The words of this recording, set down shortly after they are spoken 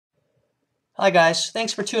Hi guys,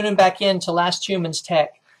 thanks for tuning back in to LastHumansTech.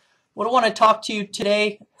 What I want to talk to you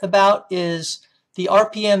today about is the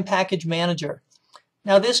RPM package manager.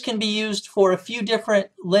 Now this can be used for a few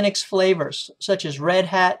different Linux flavors such as Red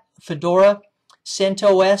Hat, Fedora,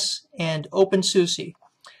 CentOS, and OpenSUSE.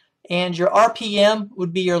 And your RPM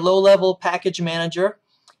would be your low-level package manager,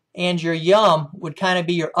 and your Yum would kind of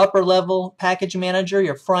be your upper-level package manager,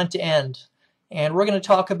 your front end. And we're going to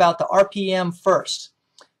talk about the RPM first.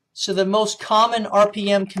 So the most common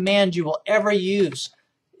RPM command you will ever use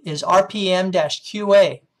is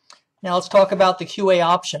RPM-QA. Now let's talk about the QA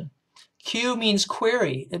option. Q means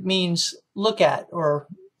query. It means look at or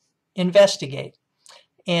investigate.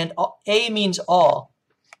 And A means all.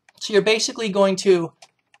 So you're basically going to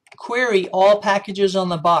query all packages on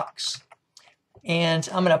the box. And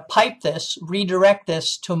I'm going to pipe this, redirect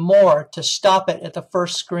this to more to stop it at the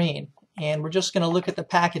first screen. And we're just going to look at the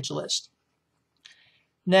package list.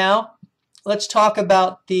 Now, let's talk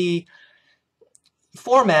about the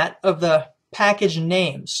format of the package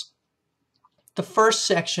names. The first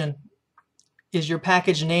section is your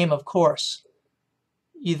package name, of course.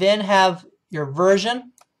 You then have your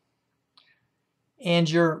version and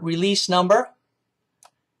your release number.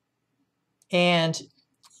 And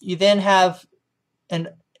you then have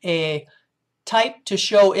a type to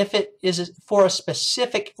show if it is for a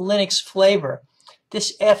specific Linux flavor.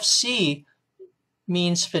 This FC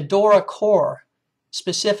means Fedora Core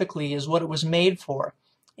specifically is what it was made for.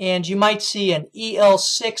 And you might see an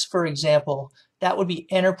EL6, for example. That would be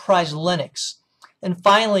Enterprise Linux. And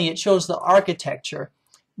finally, it shows the architecture.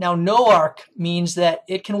 Now, no-arch means that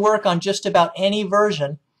it can work on just about any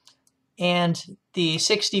version. And the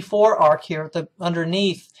 64-arch here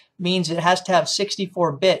underneath means it has to have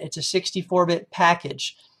 64-bit. It's a 64-bit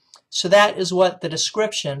package. So that is what the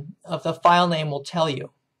description of the file name will tell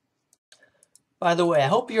you. By the way, I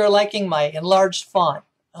hope you're liking my enlarged font.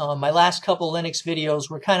 My last couple Linux videos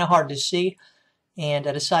were kind of hard to see, and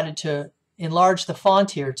I decided to enlarge the font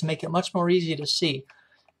here to make it much more easy to see.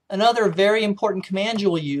 Another very important command you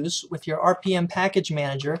will use with your RPM package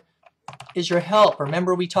manager is your help.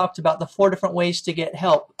 Remember, we talked about the 4 different ways to get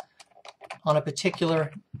help on a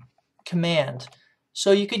particular command.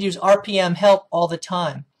 So you could use RPM help all the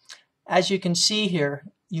time. As you can see here,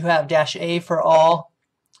 you have -A for all,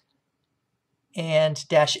 and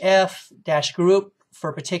 -F, -group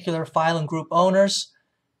for particular file and group owners,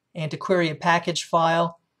 and to query a package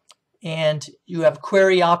file. And you have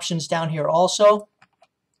query options down here also.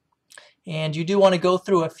 And you do want to go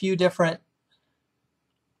through a few different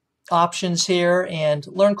options here and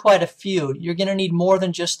learn quite a few. You're going to need more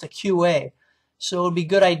than just the QA. So it would be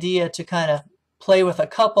a good idea to kind of play with a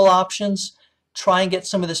couple options, try and get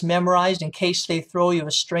some of this memorized in case they throw you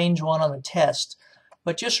a strange one on the test.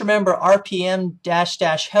 But just remember,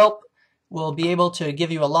 RPM-help will be able to give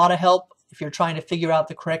you a lot of help if you're trying to figure out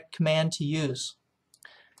the correct command to use.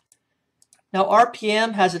 Now,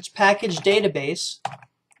 RPM has its package database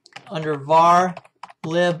under var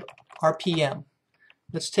lib RPM.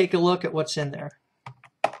 Let's take a look at what's in there.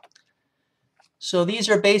 So these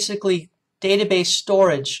are basically database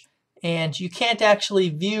storage, and you can't actually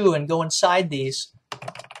view and go inside these.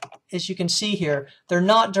 As you can see here, they're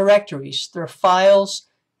not directories, they're files.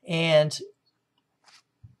 And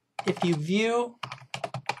if you view,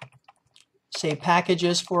 say,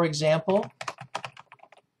 packages, for example,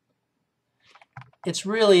 it's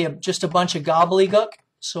really just a bunch of gobbledygook.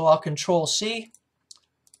 So I'll Control-C,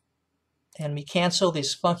 and we cancel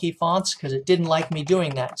these funky fonts because it didn't like me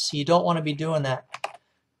doing that. So you don't want to be doing that.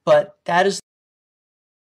 But that is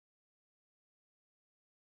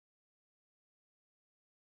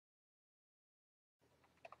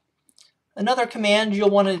another command you'll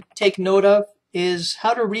want to take note of is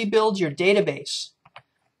how to rebuild your database.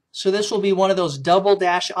 So this will be one of those double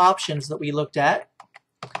dash options that we looked at.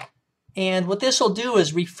 And what this will do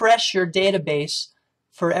is refresh your database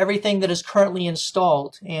for everything that is currently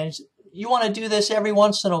installed. And you want to do this every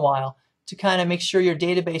once in a while to kind of make sure your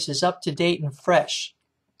database is up to date and fresh.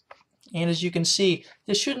 And as you can see,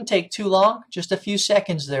 this shouldn't take too long, just a few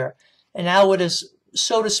seconds there. And now it is,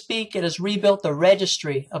 so to speak, it has rebuilt the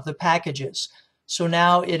registry of the packages. So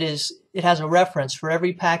now it has a reference for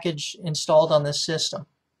every package installed on this system.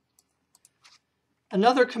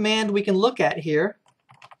 Another command we can look at here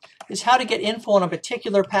is how to get info on a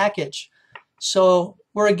particular package. So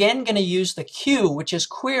we're again going to use the Q, which is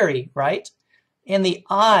query, right? And the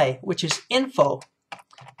I, which is info.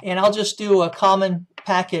 And I'll just do a common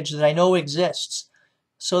package that I know exists.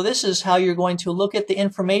 So this is how you're going to look at the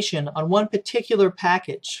information on one particular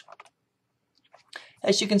package.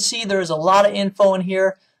 As you can see, there is a lot of info in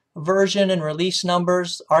here, version and release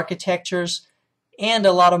numbers, architectures, and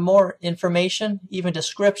a lot of more information, even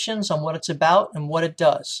descriptions on what it's about and what it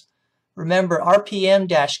does. Remember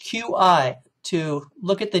RPM-QI to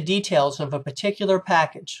look at the details of a particular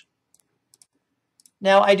package.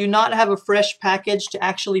 Now, I do not have a fresh package to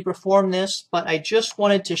actually perform this, but I just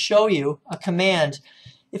wanted to show you a command.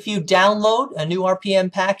 If you download a new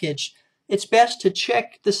RPM package, it's best to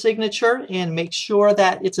check the signature and make sure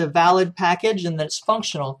that it's a valid package and that it's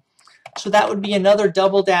functional. So that would be another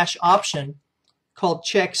double dash option called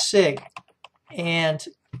check sig. And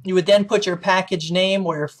you would then put your package name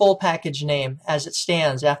or your full package name as it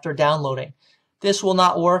stands after downloading. This will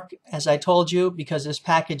not work, as I told you, because this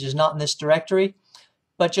package is not in this directory,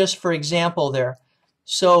 but just for example there.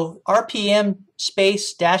 So RPM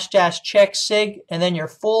space dash dash check sig and then your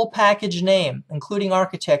full package name, including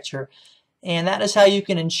architecture. And that is how you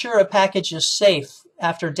can ensure a package is safe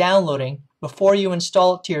after downloading before you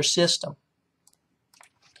install it to your system.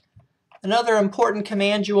 Another important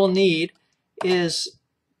command you will need is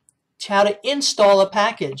how to install a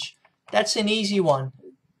package. That's an easy one.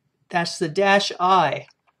 That's the -I.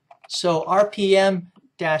 So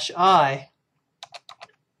RPM-I.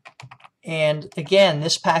 And again,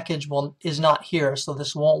 this package is not here, so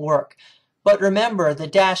this won't work. But remember, the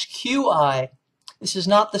 -QI, this is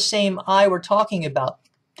not the same I we're talking about.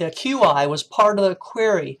 The QI was part of the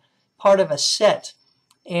query, part of a set.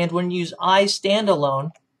 And when you use I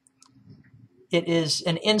standalone, it is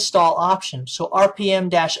an install option. So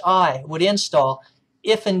RPM-I would install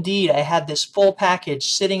if indeed I had this full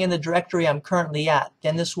package sitting in the directory I'm currently at.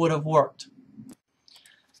 Then this would have worked.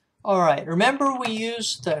 Alright, remember we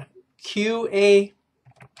used the QA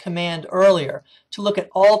command earlier to look at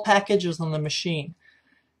all packages on the machine.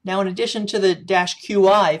 Now, in addition to the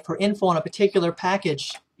 -QI for info on a particular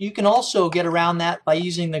package, you can also get around that by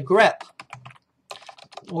using the grep.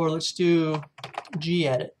 Or let's do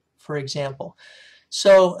gedit, for example.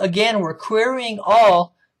 So again, we're querying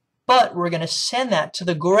all, but we're going to send that to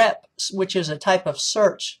the grep, which is a type of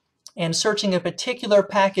search, and searching a particular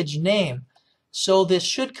package name. So this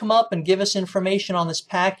should come up and give us information on this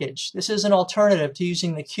package. This is an alternative to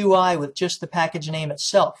using the QI with just the package name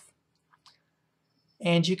itself.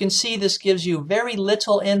 And you can see this gives you very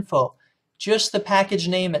little info, just the package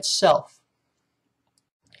name itself.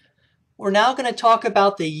 We're now going to talk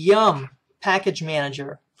about the Yum package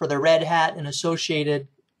manager for the Red Hat and associated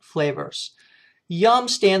flavors. Yum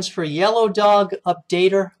stands for Yellow Dog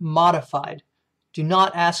Updater Modified. Do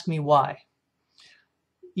not ask me why.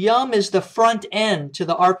 Yum is the front end to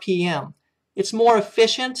the RPM. It's more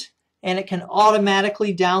efficient and it can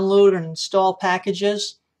automatically download and install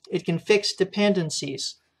packages. It can fix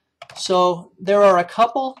dependencies. So there are a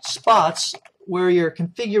couple spots where your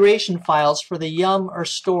configuration files for the Yum are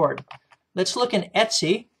stored. Let's look in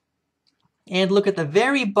Etsy and look at the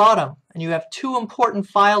very bottom, and you have two important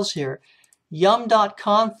files here,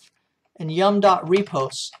 yum.conf and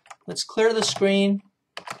yum.repos. Let's clear the screen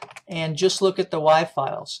and just look at the Y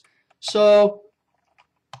files. So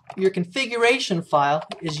your configuration file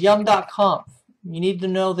is yum.conf. You need to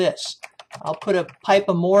know this. I'll put a pipe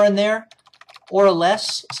of more in there, or a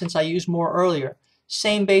less, since I used more earlier.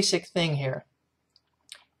 Same basic thing here.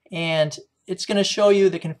 And it's going to show you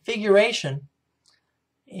the configuration,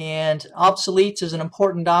 and obsolete is an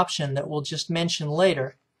important option that we'll just mention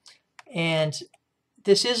later. And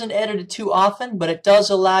this isn't edited too often, but it does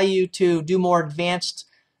allow you to do more advanced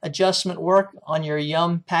adjustment work on your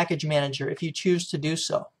Yum package manager if you choose to do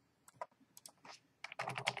so.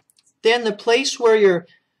 Then the place where your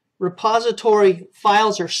repository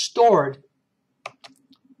files are stored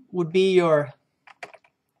would be your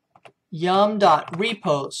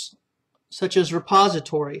yum.repos, such as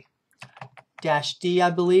repository -D,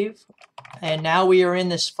 I believe. And now we are in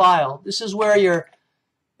this file. This is where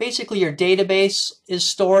basically your database is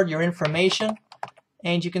stored, your information.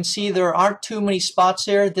 And you can see there aren't too many spots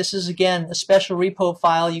here. This is, again, a special repo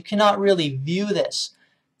file. You cannot really view this.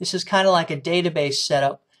 This is kind of like a database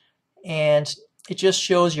setup. And it just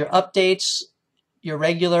shows your updates, your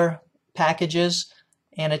regular packages,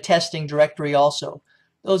 and a testing directory also.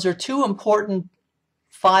 Those are two important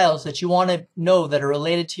files that you want to know that are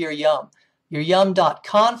related to your Yum. Your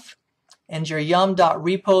yum.conf and your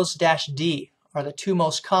yum.repos-D are the two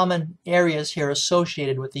most common areas here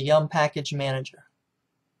associated with the Yum package manager.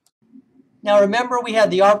 Now remember, we had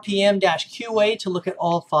the RPM-QA to look at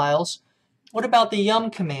all files. What about the Yum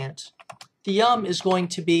command? The Yum is going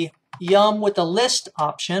to be Yum with the list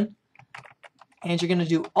option, and you're going to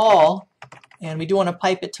do all, and we do want to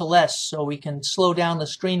pipe it to less so we can slow down the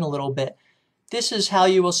screen a little bit. This is how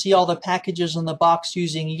you will see all the packages in the box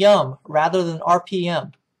using Yum rather than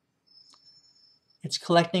RPM. It's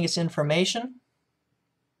collecting its information,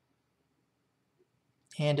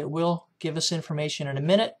 and it will give us information in a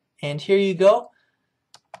minute. And here you go.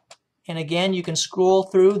 And again, you can scroll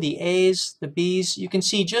through the A's, the B's. You can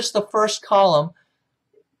see just the first column.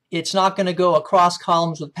 It's not going to go across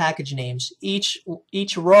columns with package names. Each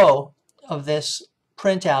row of this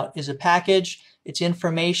printout is a package, its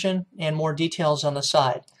information, and more details on the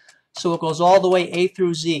side. So it goes all the way A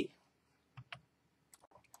through Z.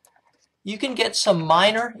 You can get some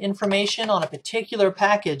minor information on a particular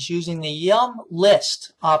package using the Yum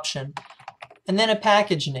List option and then a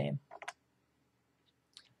package name.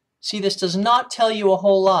 See, this does not tell you a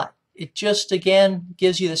whole lot. It just, again,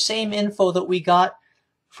 gives you the same info that we got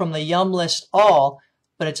from the Yum List All,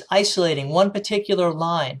 but it's isolating one particular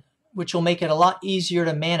line, which will make it a lot easier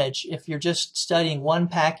to manage if you're just studying one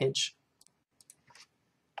package.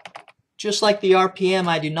 Just like the RPM,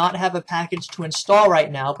 I do not have a package to install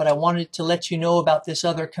right now, but I wanted to let you know about this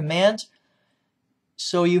other command.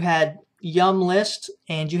 So you had Yum List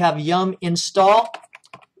and you have Yum Install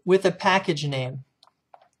with a package name.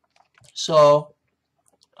 So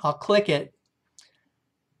I'll click it,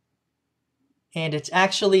 and it's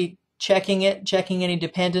actually checking any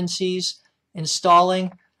dependencies,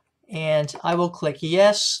 installing, and I will click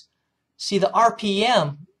yes. See, the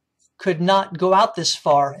RPM could not go out this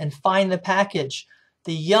far and find the package.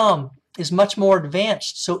 The Yum is much more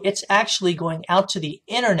advanced, so it's actually going out to the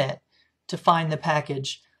internet to find the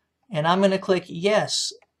package. And I'm going to click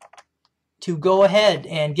yes to go ahead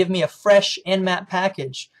and give me a fresh Nmap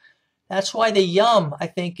package. That's why the Yum, I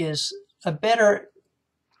think, is a better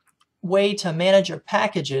way to manage your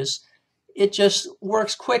packages. It just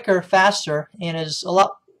works quicker, faster, and is a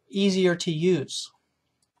lot easier to use.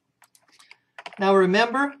 Now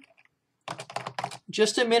remember,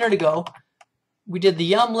 just a minute ago, we did the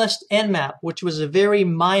Yum List Nmap, which was a very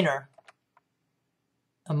minor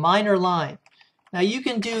line. Now you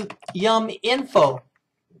can do Yum Info.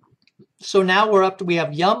 So now we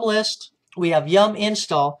have Yum List, we have Yum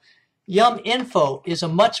Install. Yum Info is a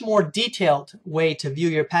much more detailed way to view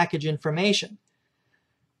your package information.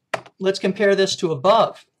 Let's compare this to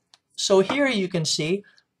above. So here you can see,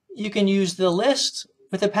 you can use the list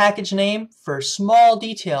with a package name for small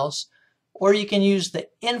details, or you can use the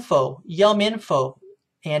info, Yum Info,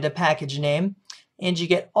 and a package name, and you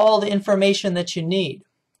get all the information that you need.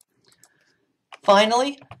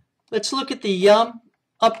 Finally, let's look at the Yum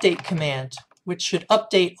Update command, which should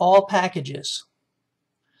update all packages.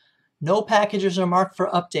 No packages are marked for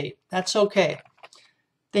update. That's okay.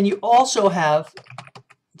 Then you also have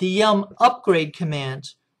the Yum Upgrade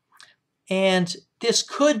command, and this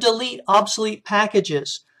could delete obsolete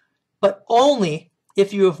packages, but only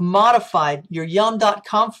if you have modified your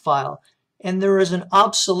yum.conf file and there is an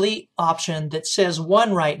obsolete option that says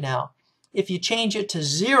 1 right now. If you change it to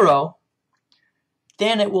 0,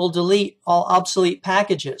 then it will delete all obsolete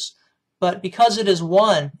packages. But because it is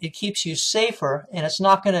 1, it keeps you safer, and it's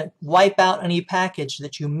not going to wipe out any package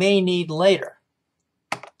that you may need later.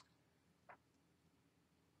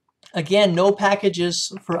 Again, no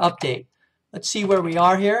packages for update. Let's see where we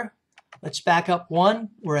are here. Let's back up 1.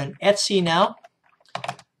 We're in Etsy now.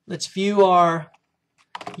 Let's view our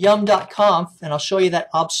yum.conf, and I'll show you that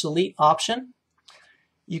obsolete option.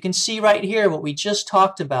 You can see right here what we just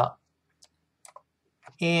talked about.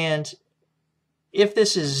 And if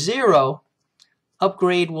this is 0,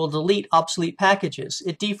 upgrade will delete obsolete packages.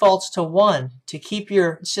 It defaults to 1 to keep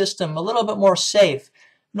your system a little bit more safe.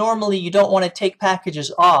 Normally you don't want to take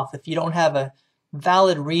packages off if you don't have a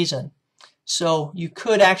valid reason. So you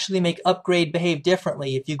could actually make upgrade behave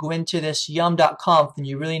differently if you go into this yum.conf and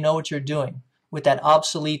you really know what you're doing with that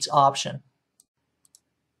obsoletes option.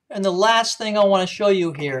 And the last thing I want to show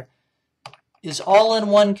you here is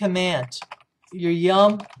all-in-one command, your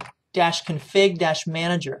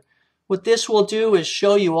yum-config-manager. What this will do is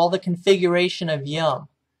show you all the configuration of Yum.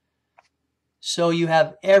 So you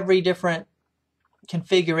have every different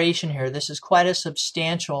configuration here. This is quite a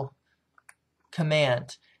substantial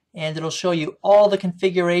command, and it'll show you all the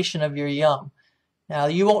configuration of your Yum. Now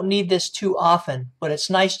you won't need this too often, but it's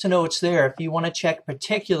nice to know it's there if you want to check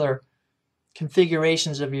particular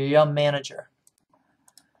configurations of your Yum manager.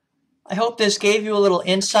 I hope this gave you a little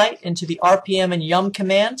insight into the RPM and Yum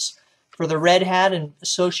commands for the Red Hat and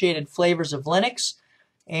associated flavors of Linux.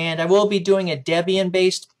 And I will be doing a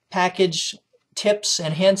Debian-based package tips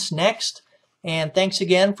and hints next. And thanks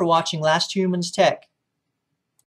again for watching LastHumansTech.